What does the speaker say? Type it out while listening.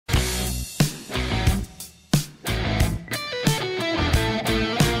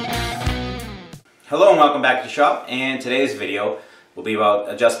Hello and welcome back to the shop, and today's video will be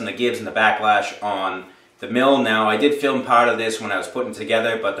about adjusting the Gibbs and the Backlash on the mill. Now, I did film part of this when I was putting it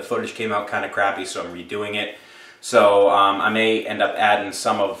together, but the footage came out kind of crappy, so I'm redoing it. So I may end up adding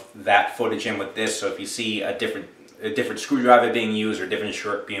some of that footage in with this, so if you see a different screwdriver being used or a different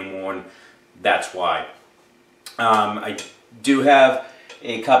shirt being worn, that's why. I do have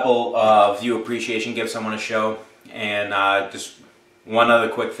a couple of view appreciation gifts I want to show, and just one other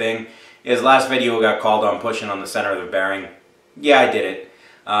quick thing. His last video got called on pushing on the center of the bearing. Yeah, I did it.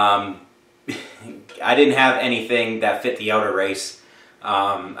 I didn't have anything that fit the outer race.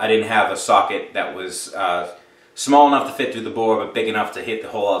 I didn't have a socket that was small enough to fit through the bore, but big enough to hit the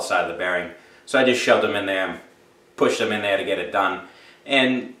whole outside of the bearing. So I just shoved them in there and pushed them in there to get it done.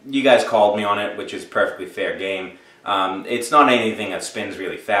 And you guys called me on it, which is perfectly fair game. It's not anything that spins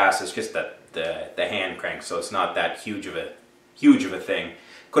really fast. It's just the hand crank, so it's not that huge of a thing.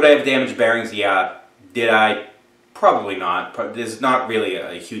 Could I have damaged bearings? Yeah. Did I? Probably not. There's not really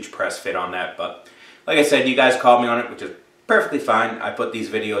a huge press fit on that, but like I said, you guys called me on it, which is perfectly fine. I put these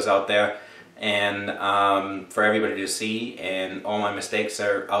videos out there and for everybody to see, and all my mistakes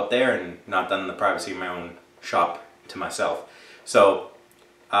are out there and not done in the privacy of my own shop to myself. So,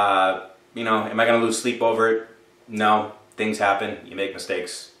 you know, am I going to lose sleep over it? No. Things happen. You make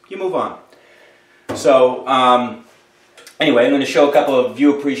mistakes. You move on. So, anyway, I'm going to show a couple of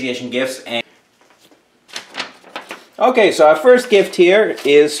view appreciation gifts. Okay, so our first gift here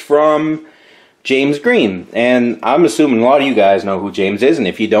is from James Green, and I'm assuming a lot of you guys know who James is, and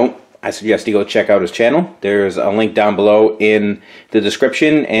if you don't, I suggest you go check out his channel. There's a link down below in the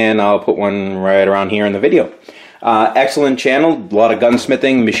description, and I'll put one right around here in the video. Excellent channel, a lot of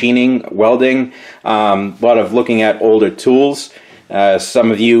gunsmithing, machining, welding, a lot of looking at older tools.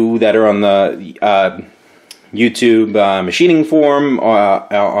 Some of you that are on the YouTube machining forum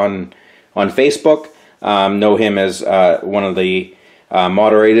on Facebook know him as one of the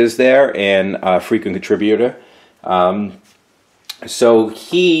moderators there and a frequent contributor. So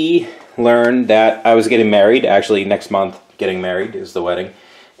he learned that I was getting married. Actually, next month, getting married is the wedding.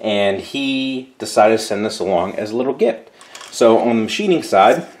 And he decided to send this along as a little gift. So on the machining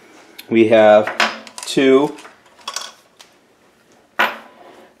side, we have two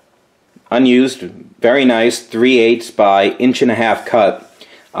unused, very nice 3/8 by 1.5" cut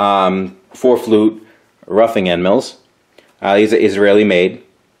 4-flute roughing end mills. These are Israeli made.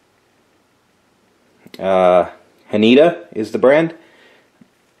 Haneda is the brand.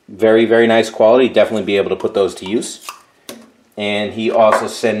 Very, very nice quality. Definitely be able to put those to use. And he also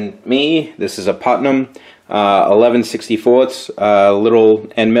sent me, this is a Putnam 11/64 little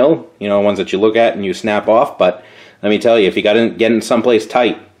end mill. You know, ones that you look at and you snap off. But let me tell you, if you got to get in someplace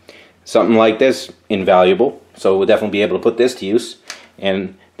tight, something like this, invaluable. So we'll definitely be able to put this to use.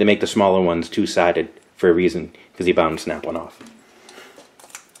 And they make the smaller ones two-sided for a reason, because you're bound to snap one off.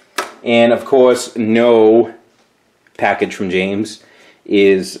 And of course, no package from James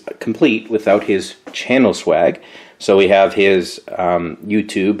is complete without his channel swag. So we have his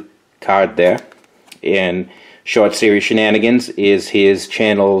YouTube card there, and Short Series Shenanigans is his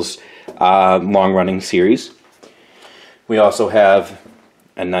channel's long-running series. We also have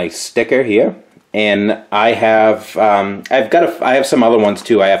a nice sticker here, and I have some other ones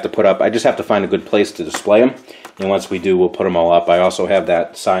too I have to put up. I just have to find a good place to display them, and once we do, we'll put them all up. I also have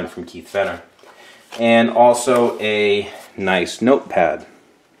that sign from Keith Fenner, and also a nice notepad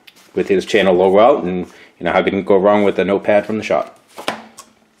with his channel logo out, and you know, how can you go wrong with a notepad from the shop?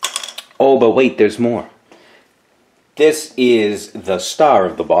 Oh, but wait, there's more. This is the star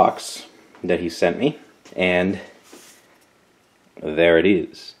of the box that he sent me, and there it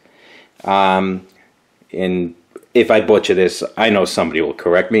is. And if I butcher this, I know somebody will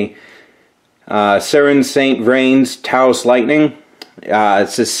correct me. Siren St. Vrain's Taos Lightning.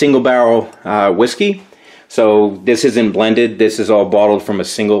 It's a single barrel whiskey. So this isn't blended. This is all bottled from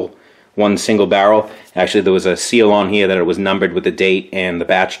one single barrel. Actually, there was a seal on here that it was numbered with the date and the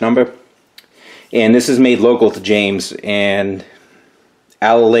batch number. And this is made local to James, and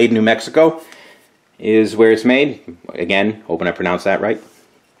Adelaide, New Mexico is where it's made. Again, hoping I pronounced that right.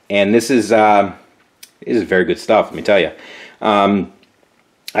 And this is very good stuff, let me tell you.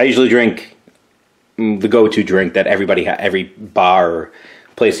 I usually drink the go-to drink that every bar or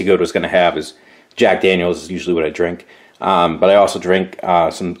place you go to is going to have is Jack Daniels is usually what I drink. But I also drink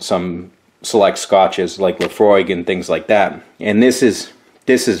some select scotches like Lafroig and things like that. And this is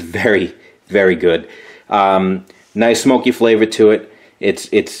very, very good. Nice smoky flavor to it.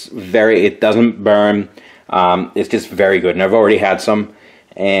 It doesn't burn. It's just very good. And I've already had some,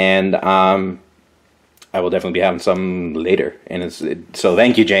 and I will definitely be having some later. And so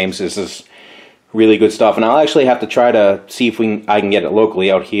thank you, James. This is Really good stuff, and I'll actually have to try to see if I can get it locally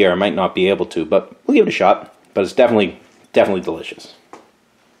out here. I might not be able to, but we'll give it a shot. But it's definitely delicious.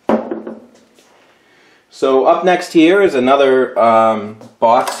 So up next here is another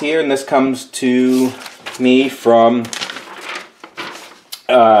box here, and this comes to me from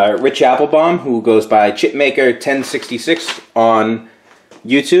Rich Applebaum, who goes by Chipmaker1066 on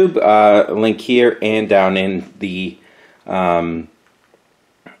YouTube. Link here and down in the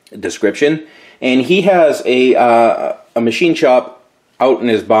description. And he has a machine shop out in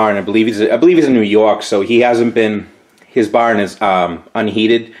his barn. I believe he's in New York, so he hasn't been. His barn is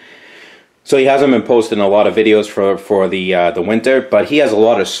unheated, so he hasn't been posting a lot of videos for the winter. But he has a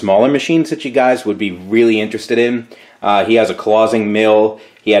lot of smaller machines that you guys would be really interested in. He has a clawsing mill.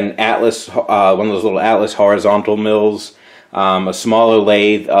 He had an Atlas, one of those little Atlas horizontal mills. A smaller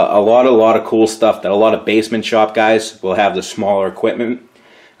lathe. A lot of cool stuff that a lot of basement shop guys will have the smaller equipment.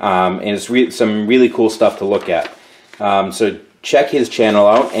 And it's some really cool stuff to look at. So check his channel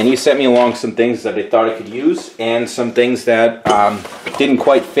out, and he sent me along some things that I thought I could use, and some things that didn't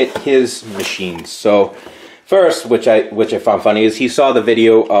quite fit his machines. So first, which I found funny, is he saw the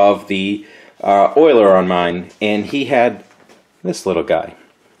video of the oiler on mine, and he had this little guy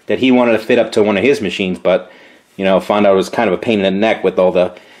that he wanted to fit up to one of his machines, but found out it was kind of a pain in the neck with all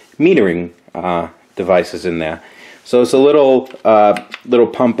the metering devices in there. So it's a little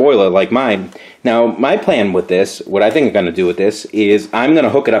pump oiler like mine. Now my plan with this, what I think I'm going to do with this, is I'm going to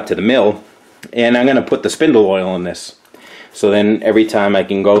hook it up to the mill, and I'm going to put the spindle oil in this. So then every time I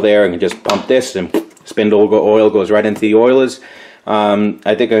can go there and just pump this, and spindle oil goes right into the oilers.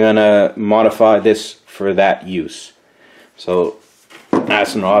 I think I'm going to modify this for that use. So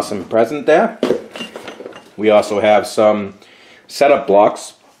that's an awesome present there. We also have some setup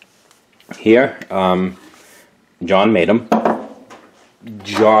blocks here. John made them.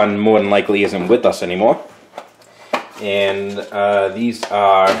 John more than likely isn't with us anymore. And these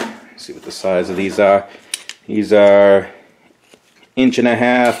are, let's see what the size of these are. These are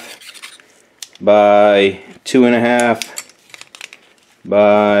 1.5 by 2.5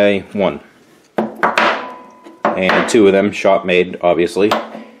 by 1. And 2 of them shop made, obviously.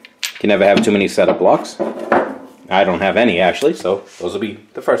 Can never have too many setup blocks. I don't have any actually, so those will be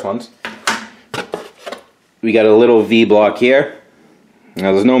the first ones. We got a little V block here.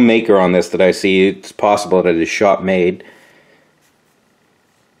 Now there's no maker on this that I see. It's possible that it is shop made. A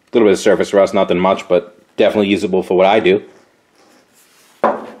little bit of surface rust, nothing much, but definitely usable for what I do.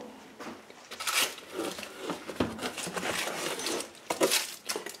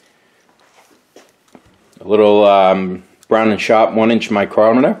 A little Brown & Sharp 1-inch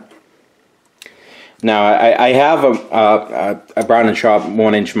micrometer. Now I have a Brown & Sharp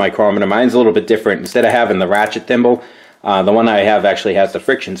 1-inch micrometer. Mine's a little bit different. Instead of having the ratchet thimble, the one I have actually has the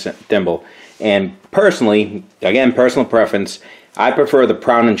friction thimble. And personally, again, personal preference, I prefer the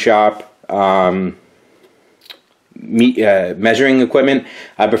Brown & Sharp measuring equipment.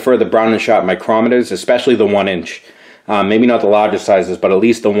 I prefer the Brown & Sharp micrometers, especially the 1-inch. Maybe not the larger sizes, but at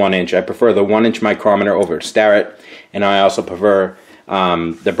least the 1-inch. I prefer the 1-inch micrometer over Starrett, and I also prefer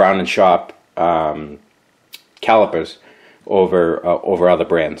the Brown & Sharp calipers over other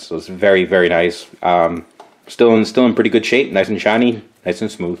brands. So it's very, very nice. Still in pretty good shape, nice and shiny, nice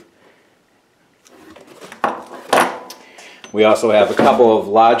and smooth. We also have a couple of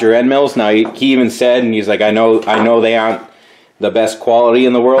larger end mills. Now he even said, and he's like, I know they aren't the best quality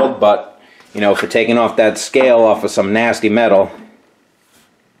in the world, but for taking off that scale off of some nasty metal,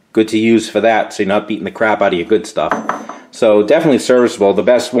 good to use for that, so you're not beating the crap out of your good stuff. So definitely serviceable. The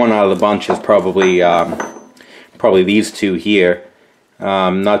best one out of the bunch is probably these two here.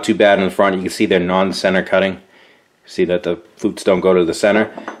 Not too bad in the front. You can see they're non-center cutting. See that the flutes don't go to the center.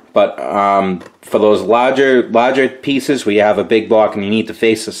 But for those larger pieces where you have a big block and you need to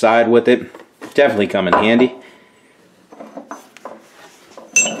face the side with it, definitely come in handy.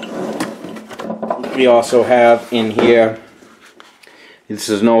 We also have in here, this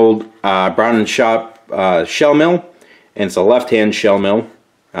is an old Brown & Sharp shell mill, and it's a left-hand shell mill,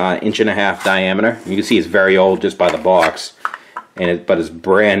 1.5 inch diameter. You can see it's very old just by the box, but it's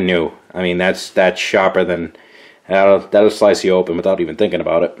brand new. I mean, that's sharper than that'll slice you open without even thinking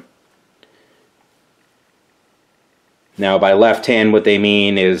about it. Now, by left hand, what they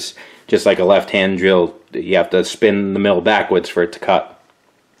mean is just like a left-hand drill. You have to spin the mill backwards for it to cut.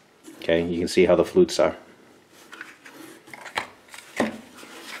 Okay, you can see how the flutes are.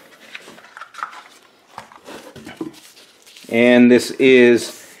 And this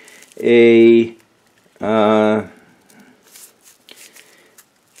is a if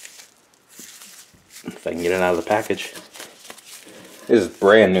I can get it out of the package. This is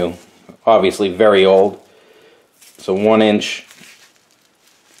brand new. obviously very old. So 1 inch,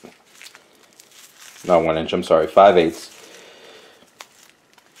 not 1 inch, I'm sorry, 5/8.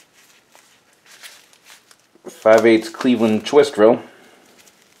 5/8 Cleveland twist drill.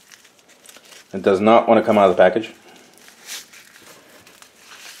 It does not want to come out of the package.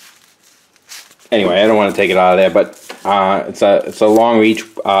 Anyway, I don't want to take it out of there, but it's a long reach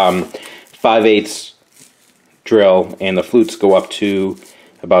 5/8 drill, and the flutes go up to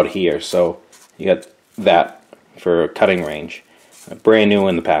about here. So you got that for cutting range. Brand new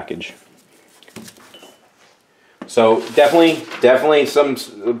in the package. So definitely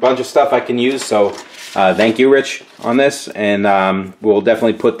a bunch of stuff I can use. So thank you, Rich, on this, and we'll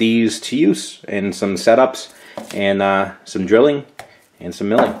definitely put these to use in some setups and some drilling and some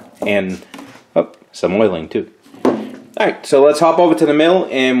milling and some oiling too. Alright, so let's hop over to the mill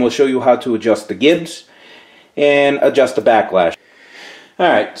and we'll show you how to adjust the Gibbs and adjust the backlash.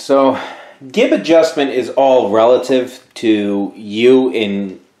 Alright, so Gibb adjustment is all relative to you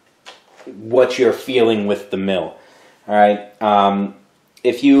and what you're feeling with the mill. Alright,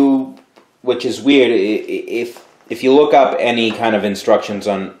 which is weird, if you look up any kind of instructions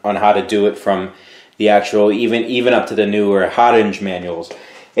on how to do it from the actual, even up to the newer hot hinge manuals,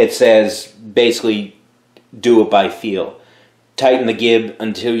 it says basically do it by feel. Tighten the Gibb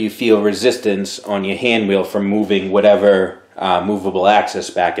until you feel resistance on your hand wheel from moving whatever movable axis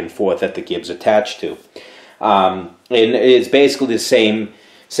back and forth that the Gibb's attached to. And it's basically the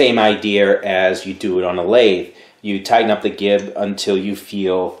same idea as you do it on a lathe. You tighten up the Gibb until you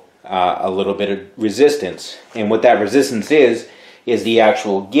feel a little bit of resistance. And what that resistance is the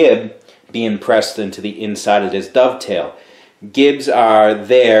actual Gibb being pressed into the inside of this dovetail. Gibbs are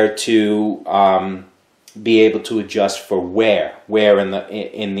there to be able to adjust for wear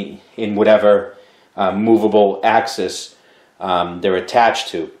in whatever movable axis they're attached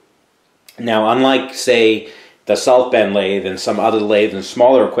to. Now, unlike say the South Bend lathe and some other lathes and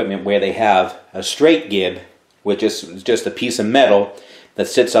smaller equipment where they have a straight Gibb, which is just a piece of metal that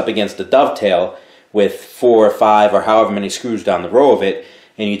sits up against the dovetail with 4 or 5 or however many screws down the row of it,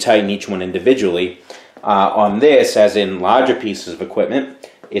 and you tighten each one individually. On this, as in larger pieces of equipment,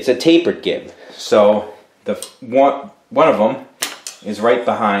 it's a tapered Gibb. So the one of them is right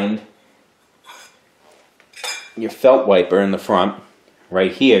behind your felt wiper in the front.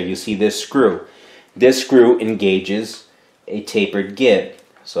 Right here, you see this screw. This screw engages a tapered Gibb.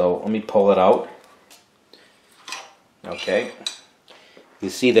 So let me pull it out. Okay. You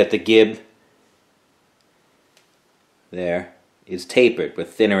see that the Gibb there is tapered. We're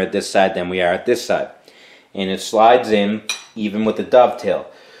thinner at this side than we are at this side. And it slides in even with the dovetail.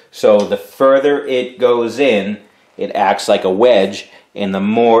 So the further it goes in, it acts like a wedge, and the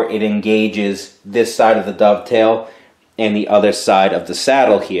more it engages this side of the dovetail and the other side of the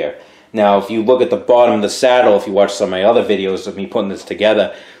saddle here. Now, if you look at the bottom of the saddle, if you watch some of my other videos of me putting this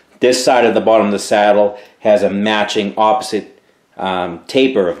together, this side of the bottom of the saddle has a matching opposite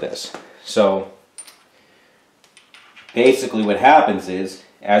taper of this. So basically what happens is,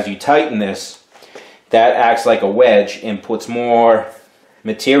 as you tighten this, that acts like a wedge and puts more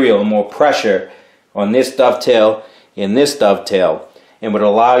material, more pressure on this dovetail and this dovetail, and would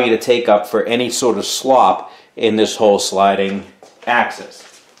allow you to take up for any sort of slop in this whole sliding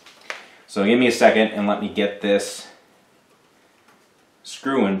axis. So give me a second and let me get this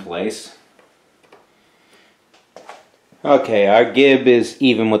screw in place. Okay, our Gibb is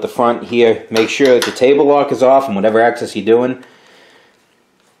even with the front here. Make sure that the table lock is off and whatever axis you're doing.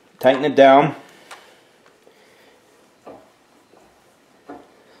 Tighten it down.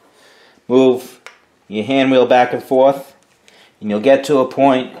 Move your hand wheel back and forth, and you'll get to a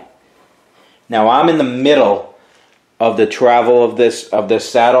point. Now I'm in the middle of the travel of this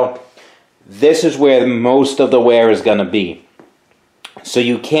saddle. This is where most of the wear is going to be. So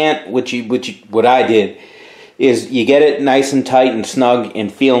you can't. What I did is you get it nice and tight and snug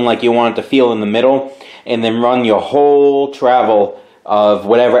and feeling like you want it to feel in the middle, and then run your whole travel of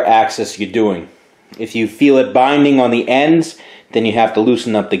whatever axis you're doing. If you feel it binding on the ends, then you have to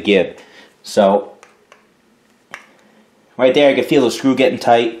loosen up the Gibb. So right there I can feel the screw getting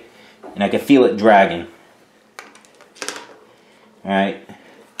tight and I can feel it dragging. Alright,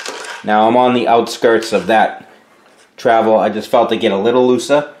 now I'm on the outskirts of that travel. I just felt it get a little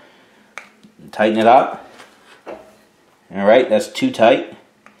looser. Tighten it up. Alright, that's too tight.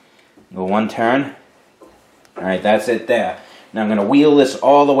 Go one turn. Alright, that's it there. Now I'm going to wheel this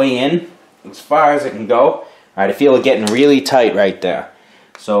all the way in as far as it can go. Alright, I feel it getting really tight right there.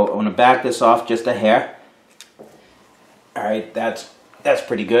 So I'm going to back this off just a hair. Alright, that's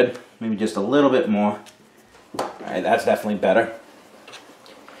pretty good. Maybe just a little bit more. Alright, that's definitely better.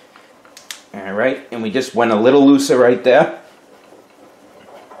 All right, and we just went a little looser right there.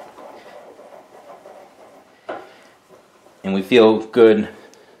 And we feel good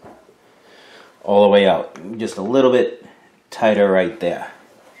all the way out. Just a little bit tighter right there.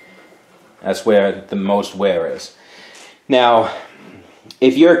 That's where the most wear is. Now,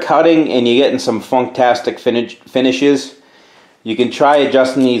 if you're cutting and you're getting some funktastic finishes, you can try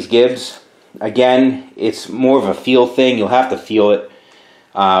adjusting these Gibbs. Again, it's more of a feel thing. You'll have to feel it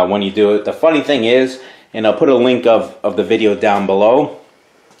when you do it. The funny thing is, and I'll put a link of the video down below,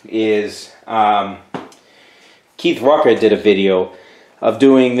 is Keith Rucker did a video of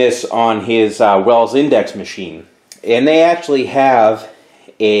doing this on his Wells Index machine. And they actually have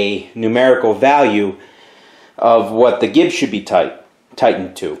a numerical value of what the Gibbs should be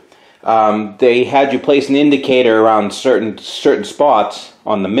tightened to. They had you place an indicator around certain spots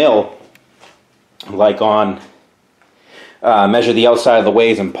on the mill, like on measure the outside of the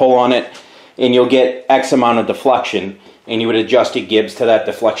ways and pull on it, and you'll get X amount of deflection, and you would adjust your Gibbs till that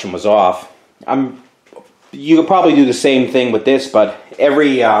deflection was off. You could probably do the same thing with this, but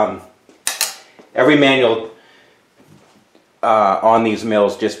every manual on these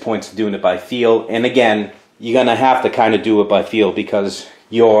mills just points to doing it by feel. And again, you're gonna have to kind of do it by feel because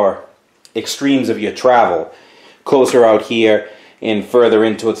your extremes of your travel, closer out here and further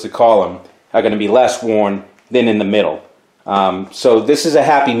into the column, are going to be less worn than in the middle. So this is a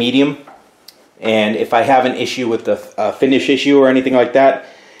happy medium, and if I have an issue with the finish issue or anything like that,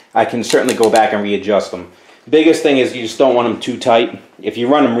 I can certainly go back and readjust them. The biggest thing is you just don't want them too tight. If you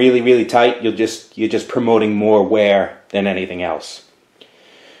run them really, really tight, you're just promoting more wear than anything else.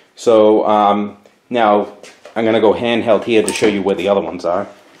 So now I'm going to go handheld here to show you where the other ones are.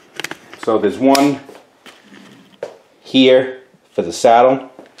 So there's one here for the saddle.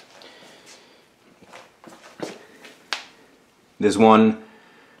 There's one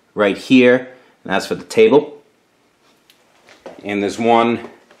right here, and that's for the table. And there's one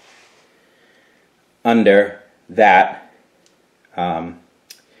under that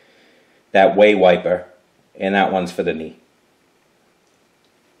way wiper, and that one's for the knee.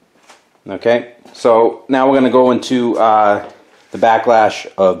 Okay, so now we're going to go into the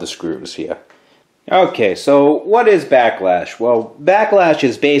backlash of the screws here. Okay, so what is backlash? Well, backlash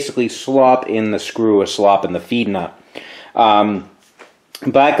is basically slop in the screw or slop in the feed nut.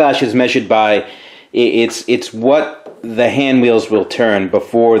 Backlash is measured by, it's what the hand wheels will turn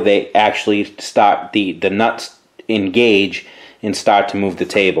before they actually start, the nuts engage and start to move the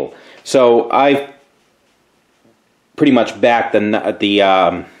table. So I've pretty much backed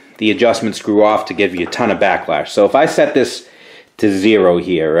the adjustment screw off to give you a ton of backlash. So if I set this to 0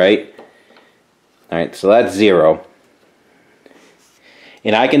 here, right? Alright, so that's 0.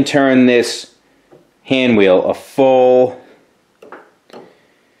 And I can turn this hand wheel a full...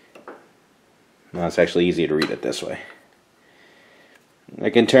 Well, it's actually easier to read it this way. I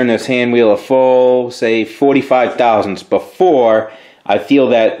can turn this hand wheel a full, say, 45 thousandths before I feel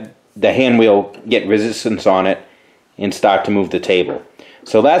that the hand wheel get resistance on it and start to move the table.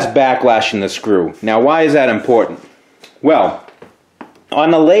 So that's backlash in the screw. Now, why is that important? Well,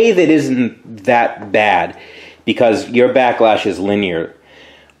 on a lathe it isn't that bad because your backlash is linear.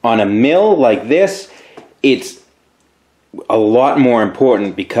 On a mill like this, it's a lot more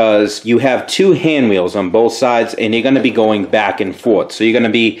important because you have two hand wheels on both sides and you're going to be going back and forth. So you're going to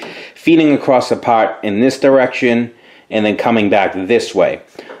be feeding across the part in this direction and then coming back this way.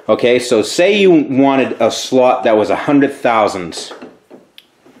 Okay, so say you wanted a slot that was 100 thousandths,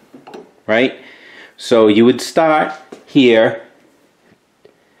 right? So you would start here,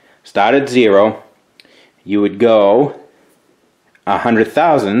 start at 0, you would go 100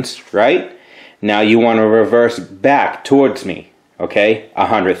 thousandths, right? Now you want to reverse back towards me, okay,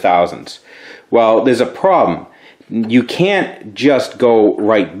 100 thousandths. Well, there's a problem. You can't just go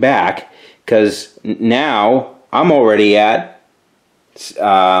right back because now I'm already at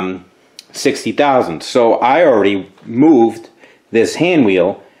 60 thousandths. So I already moved this hand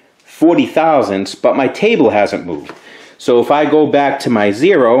wheel 40 thousandths, but my table hasn't moved. So if I go back to my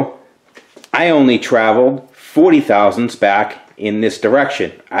 0, I only traveled 40 thousandths back in this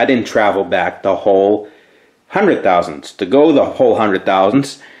direction. I didn't travel back the whole 100 thousandths. To go the whole 100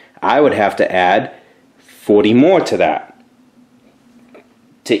 thousandths, I would have to add 40 more to that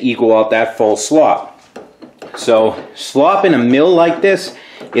to equal out that full slop. So slop in a mill like this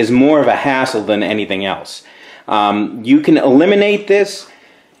is more of a hassle than anything else. You can eliminate this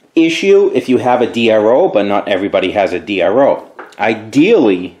issue if you have a DRO, but not everybody has a DRO.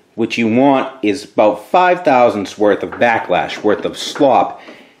 Ideally, what you want is about 5 thousandths worth of backlash, worth of slop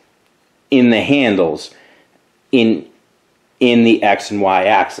in the handles in the X and Y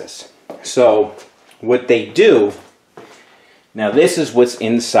axis. So what they do, now this is what's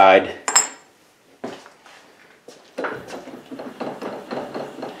inside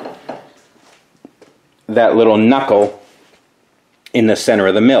that little knuckle in the center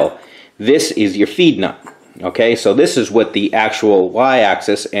of the mill. This is your feed nut. Okay, so this is what the actual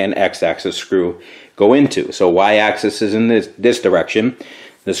y-axis and x-axis screw go into. So y-axis is in this direction,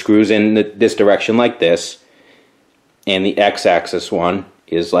 the screw's in this direction like this, and the x-axis one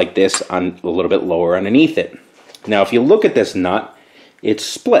is like this, on a little bit lower underneath it. Now if you look at this nut, it's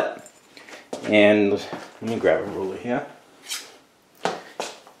split. And let me grab a ruler here.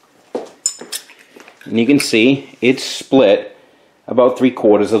 And you can see it's split about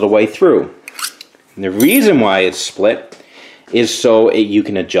 3/4 of the way through. And the reason why it's split is so you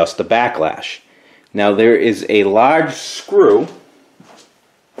can adjust the backlash. Now there is a large screw,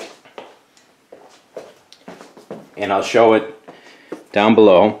 and I'll show it down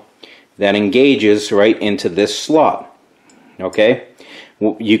below, that engages right into this slot. Okay?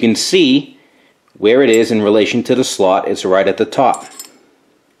 You can see where it is in relation to the slot. It's right at the top.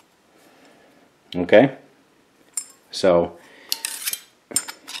 Okay? So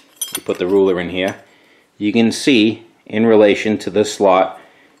you put the ruler in here, you can see in relation to the slot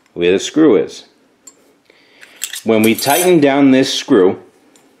where the screw is. When we tighten down this screw,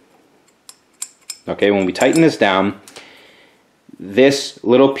 okay, when we tighten this down, this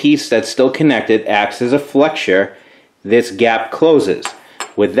little piece that's still connected acts as a flexure. This gap closes.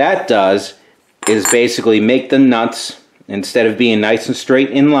 What that does is basically make the nuts, instead of being nice and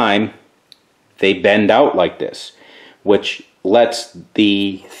straight in line, they bend out like this, which lets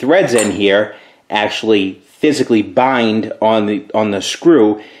the threads in here actually physically bind on the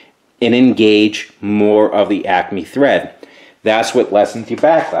screw and engage more of the Acme thread. That's what lessens your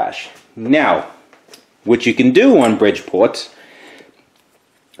backlash. Now, what you can do on Bridgeports,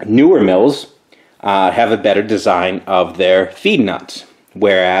 newer mills have a better design of their feed nuts,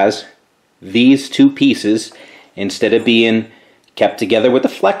 whereas these two pieces, instead of being kept together with a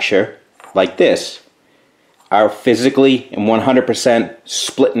flexure like this, are physically and 100%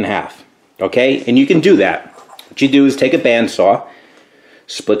 split in half. Okay, and you can do that. What you do is take a bandsaw,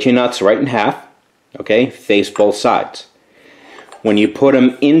 split your nuts right in half, okay, face both sides. When you put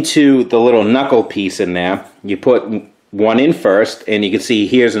them into the little knuckle piece in there, you put one in first, and you can see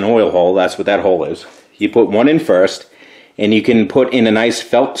here's an oil hole. That's what that hole is. You put one in first, and you can put in a nice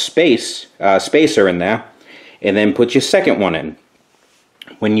felt spacer in there, and then put your second one in.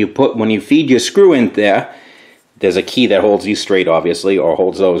 When you feed your screw in there, there's a key that holds these straight, obviously, or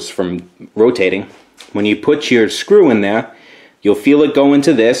holds those from rotating. When you put your screw in there, you'll feel it go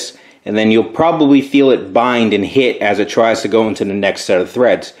into this, and then you'll probably feel it bind and hit as it tries to go into the next set of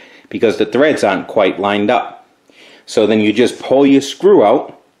threads, because the threads aren't quite lined up. So then you just pull your screw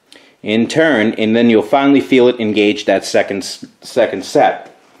out in turn, and then you'll finally feel it engage that second set.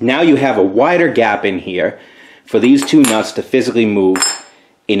 Now you have a wider gap in here for these two nuts to physically move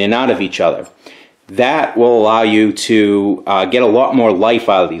in and out of each other. That will allow you to get a lot more life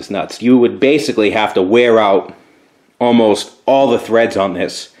out of these nuts. You would basically have to wear out almost all the threads on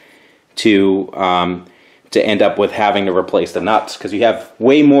this to end up with having to replace the nuts, because you have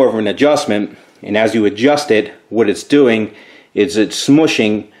way more of an adjustment, and as you adjust it, what it's doing is it's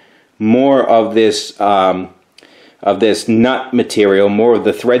smushing more of this nut material, more of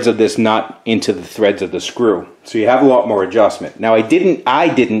the threads of this nut into the threads of the screw. So you have a lot more adjustment. Now I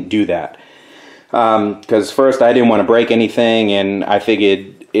didn't do that because first I didn't want to break anything, and I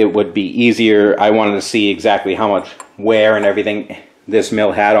figured it would be easier. I wanted to see exactly how much wear and everything this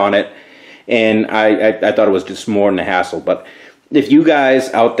mill had on it, and I thought it was just more than a hassle. But if you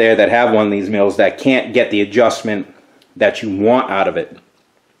guys out there that have one of these mills that can't get the adjustment that you want out of it,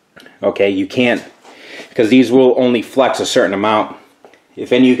 okay, you can't, because these will only flex a certain amount.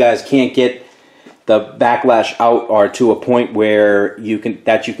 If any of you guys can't get the backlash out or to a point where you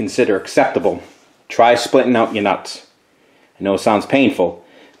consider acceptable, try splitting out your nuts. I know it sounds painful,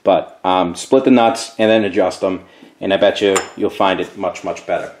 but split the nuts and then adjust them, and I bet you'll find it much, much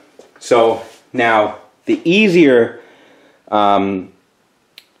better. So now the easier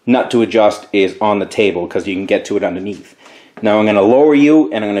nut to adjust is on the table, because you can get to it underneath. Now I'm going to lower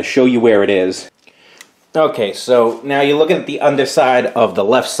you and I'm going to show you where it is. Okay, so now you're looking at the underside of the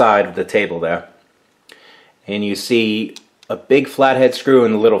left side of the table there, and you see a big flathead screw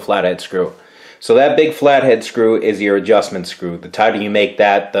and a little flathead screw. So that big flathead screw is your adjustment screw. The tighter you make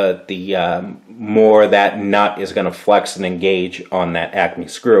that, the more that nut is going to flex and engage on that Acme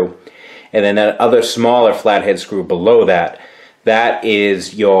screw. And then that other smaller flathead screw below that, that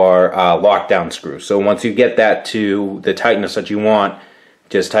is your lockdown screw. So once you get that to the tightness that you want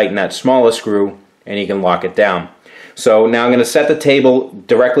just tighten that smaller screw and you can lock it down. So now I'm going to set the table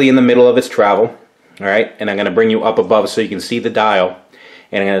directly in the middle of its travel, alright, and I'm going to bring you up above so you can see the dial,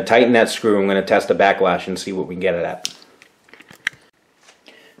 and I'm going to tighten that screw. I'm going to test the backlash and see what we can get it at.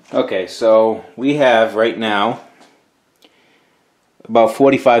 Okay, so we have right now about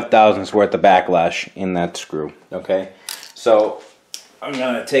 45 thousandths worth of backlash in that screw. Okay, so I'm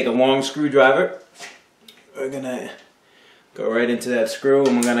going to take a long screwdriver. We're going to go right into that screw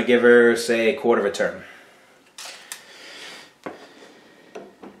and we're going to give her, say, a quarter of a turn.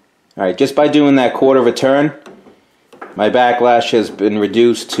 Alright, just by doing that quarter of a turn, my backlash has been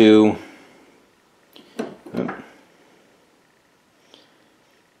reduced to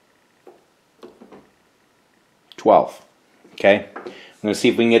 12. Okay, I'm going to see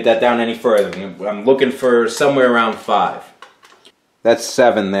if we can get that down any further. I'm looking for somewhere around 5. That's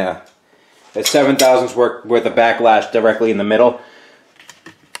 7 there. That's 7 thousandths worth of backlash directly in the middle.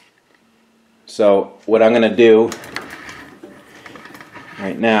 So what I'm going to do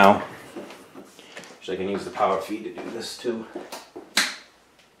right now, actually I can use the power feed to do this too.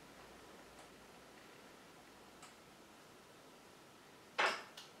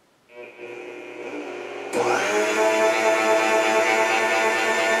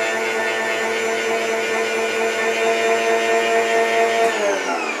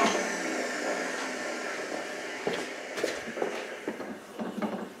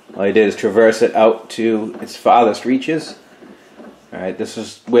 All I did is traverse it out to its farthest reaches. Alright, this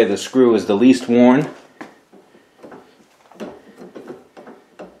is where the screw is the least worn.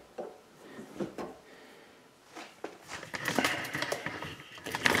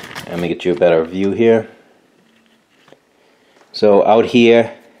 Let me get you a better view here. So out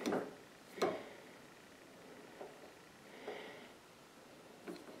here,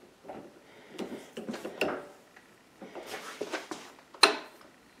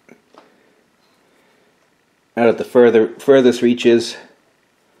 out at the furthest reaches,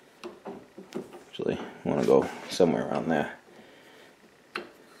 actually I want to go somewhere around there.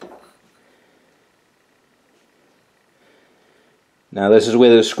 Now this is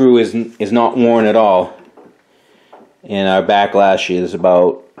where the screw is not worn at all, and our backlash is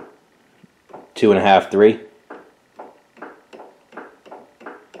about 2.5, 3.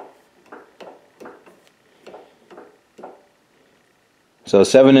 So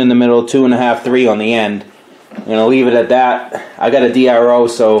 7 in the middle, 2.5, 3 on the end. I'm going to leave it at that. I got a DRO,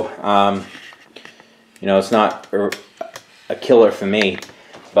 so you know, it's not a killer for me,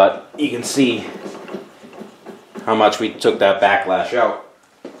 but you can see how much we took that backlash out.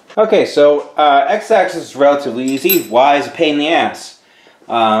 Okay, so X-axis is relatively easy. Y is a pain in the ass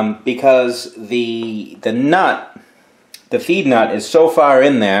because the nut, the feed nut, is so far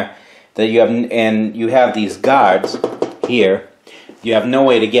in there that you have these guards here. You have no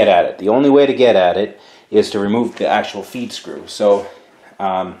way to get at it. The only way to get at it is to remove the actual feed screw. So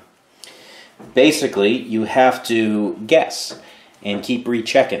basically you have to guess and keep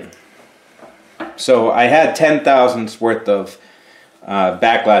rechecking. So I had 10 thousandths worth of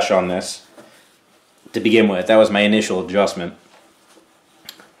backlash on this to begin with. That was my initial adjustment.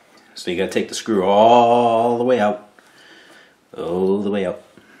 So you got to take the screw all the way out. All the way out.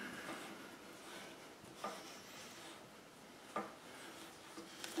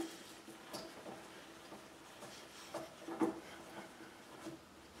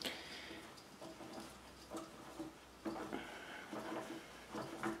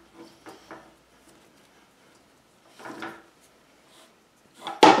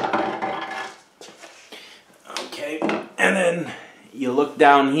 And then you look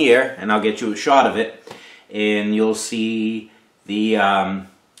down here, and I'll get you a shot of it, and you'll see the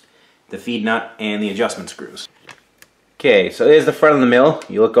feed nut and the adjustment screws. Okay, so there's the front of the mill.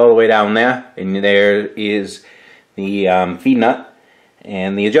 You look all the way down there, and there is the feed nut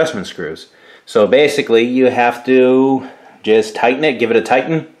and the adjustment screws. So basically, you have to just tighten it, give it a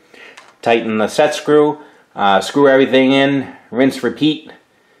tighten the set screw, screw everything in, rinse, repeat,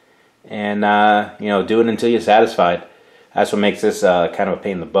 and you know, do it until you're satisfied. That's what makes this kind of a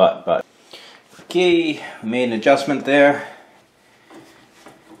pain in the butt. But okay, made an adjustment there.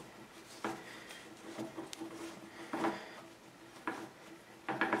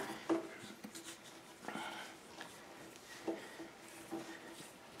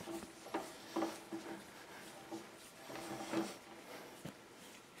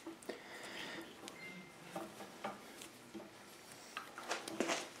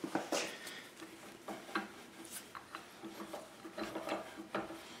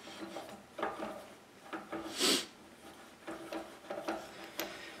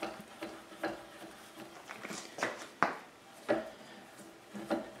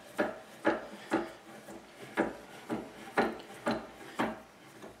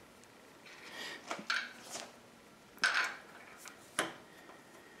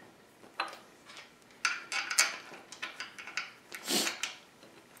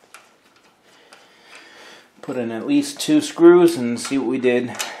 put in at least 2 screws and see what we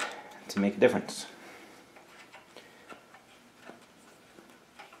did to make a difference.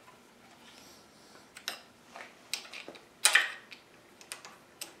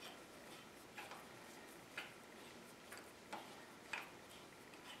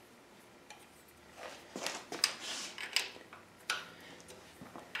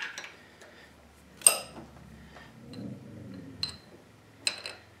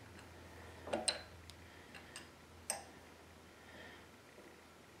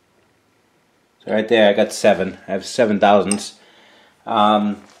 So right there I got 7. I have 7 thousandths.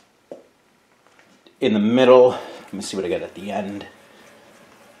 In the middle, let me see what I got at the end.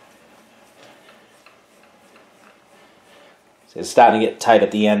 So it's starting to get tight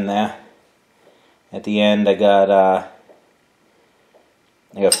at the end there. At the end I got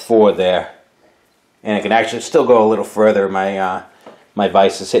 4 there. And I can actually still go a little further. My my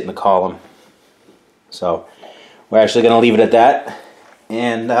vise is hitting the column. So we're actually going to leave it at that.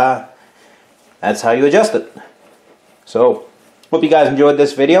 And that's how you adjust it. So, hope you guys enjoyed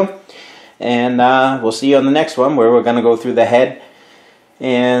this video, and we'll see you on the next one where we're going to go through the head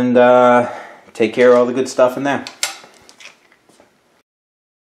and take care of all the good stuff in there.